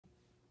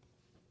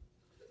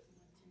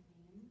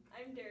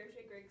I'm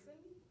Darashay Gregson.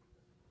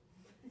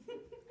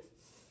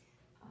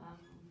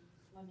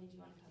 What made you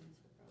want to come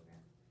into the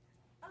program?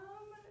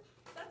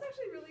 That's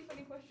actually a really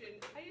funny question.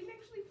 I didn't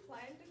actually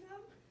plan to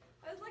come.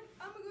 I was like,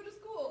 I'm gonna go to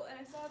school,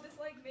 and I saw this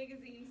like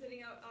magazine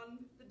sitting out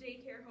on the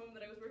daycare home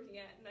that I was working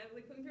at, and I was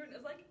like flipping through it, and I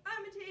was like,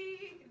 I'm gonna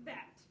take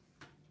that.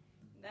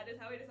 And that is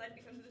how I decided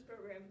to come to this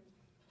program.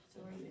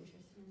 So were you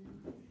interested in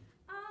it?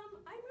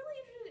 I'm really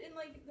interested in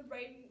like the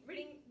writing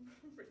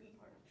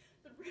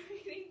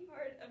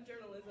part of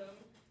journalism,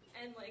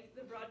 and like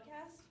the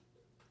broadcast,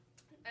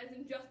 as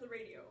in just the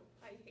radio.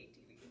 I hate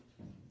TV.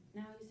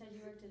 Now you said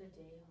you worked at a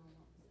day home.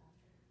 What was that?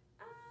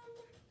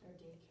 Or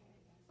daycare, I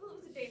guess. Well,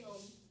 it was a day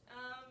home.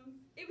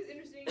 It was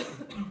interesting.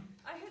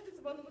 I had this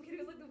one little kid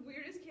who was like the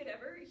weirdest kid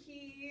ever.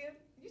 He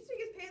used to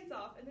take his pants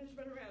off and then just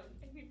run around,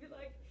 and he'd be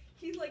like,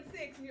 he's like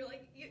 6, and you're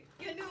like, you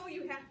know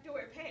you have to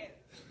wear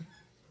pants.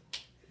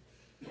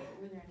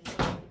 Were there any?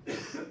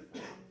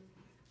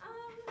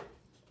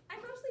 I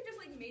mostly just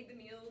like made the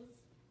meals,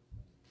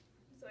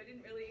 so I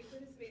didn't really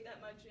participate that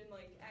much in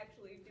like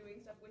actually doing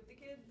stuff with the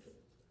kids.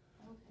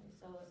 Okay,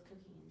 so was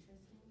cooking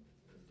interesting?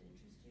 Does it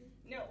interest you?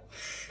 No.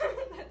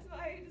 That's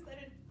why I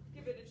decided to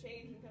give it a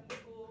change and come to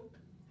school.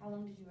 How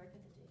long did you work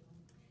at the day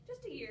home?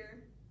 Just a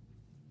year.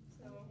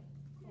 So, okay.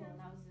 Cool, yeah. and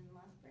that was in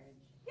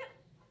Lethbridge? Yeah.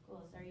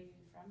 Cool, so are you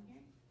from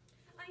here?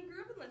 I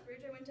grew up in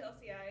Lethbridge. I went to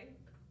LCI.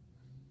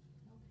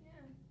 Okay.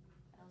 Yeah.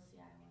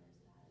 LCI, what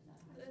is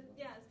that? Is that high school?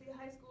 Yeah, it's the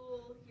high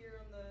school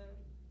here on the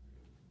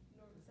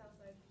south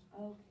side.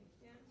 Okay.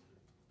 Yeah.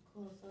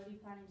 Cool, so what are you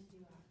planning to do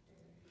after?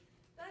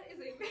 That is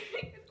a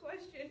very good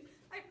question.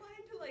 I plan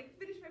to like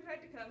finish my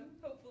practicum,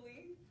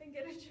 hopefully, and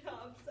get a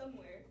job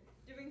somewhere,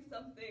 doing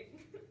something.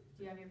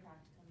 Do you have your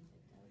practicum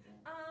picked out yet?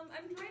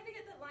 I'm trying to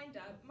get that lined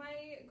up.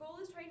 My goal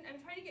is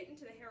I'm trying to get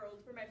into the Herald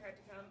for my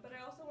practicum, but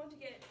I also want to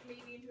get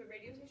maybe into a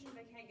radio station if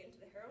I can't get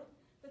into the Herald.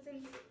 But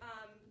since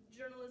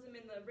journalism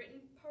in the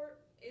written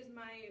part is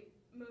my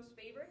most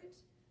favorite,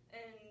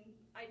 and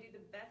I do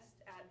the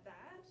best at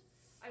that,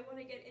 I want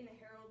to get in the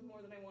Herald more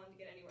than I want to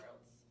get anywhere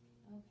else.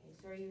 Okay,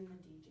 so are you in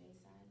the DJ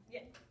side?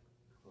 Yeah.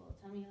 Cool,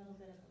 tell me a little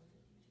bit about the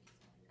DJ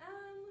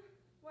side.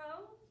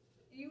 Well,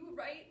 you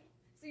write,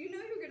 so you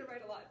know you're going to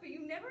write a lot, but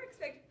you never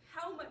expect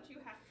how much you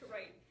have to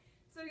write.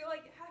 So you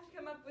like have to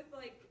come up with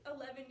like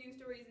 11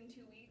 news stories in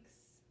 2 weeks.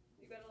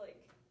 You got to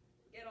like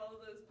get all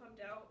of those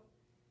pumped out.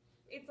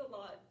 It's a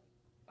lot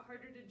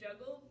harder to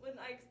juggle than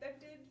I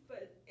expected,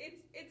 but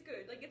it's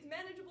good. Like it's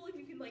manageable if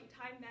you can like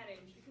time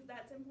manage, because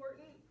that's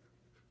important.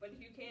 But if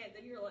you can't,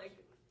 then you're like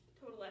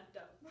total effed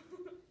up.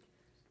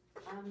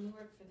 You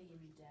work for the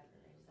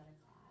Endeavor, right? Is that a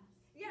class?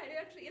 Yeah, it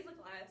actually is a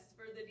class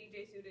for the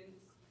DJ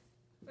students.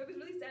 But it was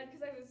really sad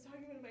because I was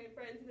talking to my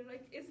friends and they're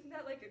like, isn't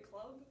that like a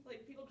club?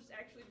 Like people just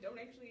don't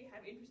actually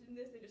have interest in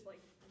this, they just like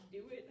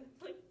do it. It's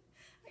like,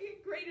 I get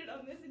graded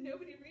on this and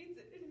nobody reads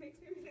it, and it makes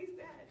me really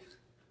sad.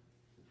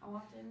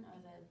 How often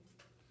are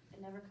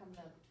it never comes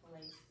out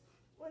twice?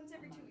 Once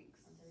every 2 weeks.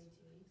 Once every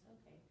 2 weeks,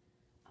 okay.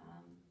 I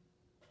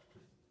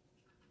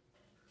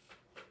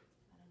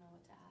don't know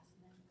what to ask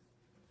next.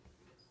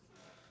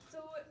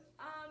 So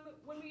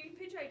when we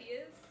pitch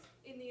ideas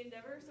in the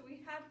Endeavor, so we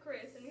have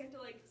Chris and we have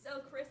to like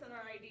sell Chris on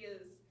our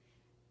ideas.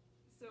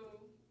 So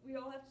we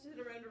all have to sit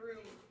around a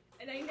room,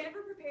 and I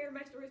never prepare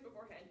my stories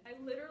beforehand. I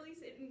literally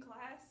sit in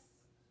class.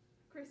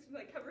 Chris can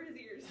like cover his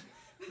ears.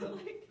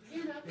 Like,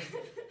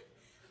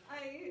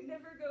 I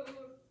never go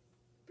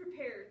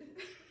prepared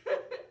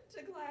to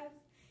class.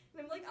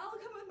 And I'm like, I'll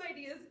come up with my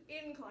ideas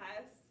in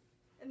class.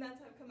 And that's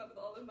how I've come up with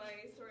all of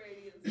my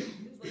story ideas,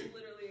 is like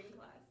literally in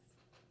class.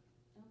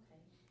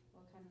 Okay.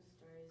 What kind of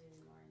stories are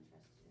you more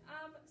interested in?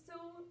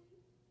 So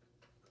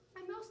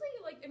I'm mostly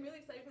like, I'm really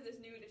excited for this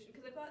new edition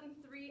because I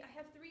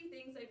have 3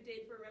 things I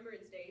did for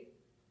Remembrance Day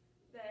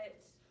that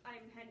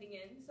I'm handing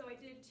in. So I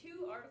did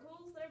 2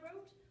 articles that I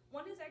wrote.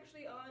 One is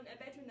actually on a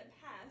veteran that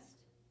passed,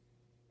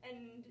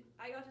 and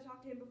I got to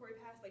talk to him before he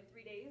passed like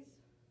 3 days,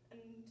 and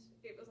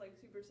it was like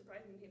super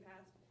surprising when he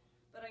passed.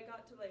 But I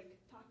got to like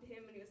talk to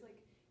him, and he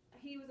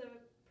was a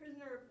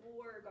prisoner of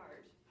war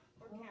guard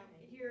or camp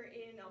here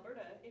in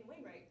Alberta in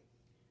Wainwright.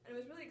 And it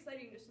was really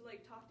exciting just to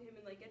like talk to him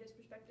and like get his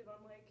perspective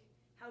on like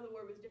how the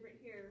war was different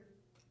here,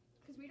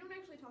 because we don't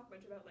actually talk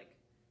much about like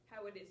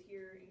how it is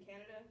here in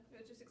Canada.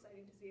 It was just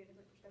exciting to see a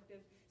different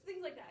perspective. So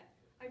things like that.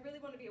 I really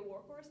want to be a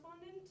war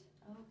correspondent.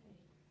 Okay.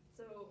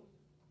 So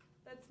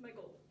that's my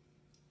goal.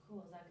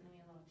 Cool. Is that going to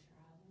be a lot of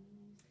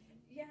traveling?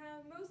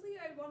 Yeah, mostly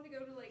I want to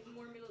go to like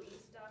more Middle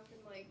East stuff and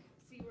like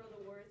see where the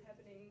war is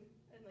happening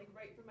and like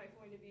write from my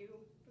point of view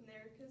from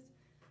there, because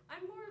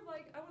I'm more of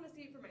like, I want to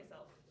see it for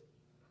myself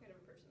kind of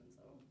a person,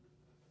 so.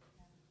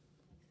 Yeah,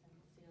 makes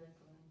sense. So you like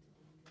going to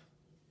dangerous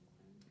places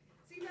then?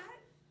 See that?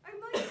 I'm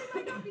like, it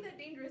might not be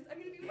that dangerous. I'm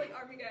gonna be with like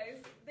army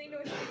guys. They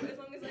know what to do. As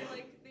long as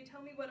they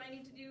tell me what I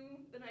need to do,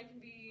 then I can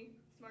be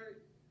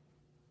smart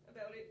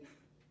about it.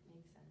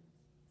 Makes sense.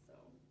 So.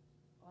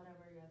 What are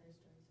your other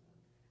stories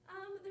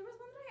about? There was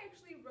one that I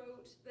actually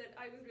wrote that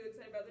I was really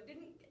excited about that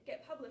didn't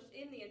get published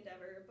in the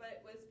Endeavor,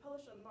 but was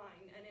published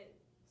online, and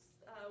it's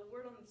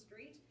word on the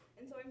street.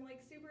 And so I'm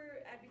like super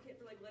advocate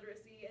for like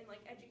literacy and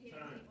like educating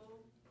Time. people.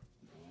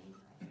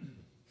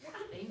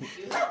 Thank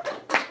you.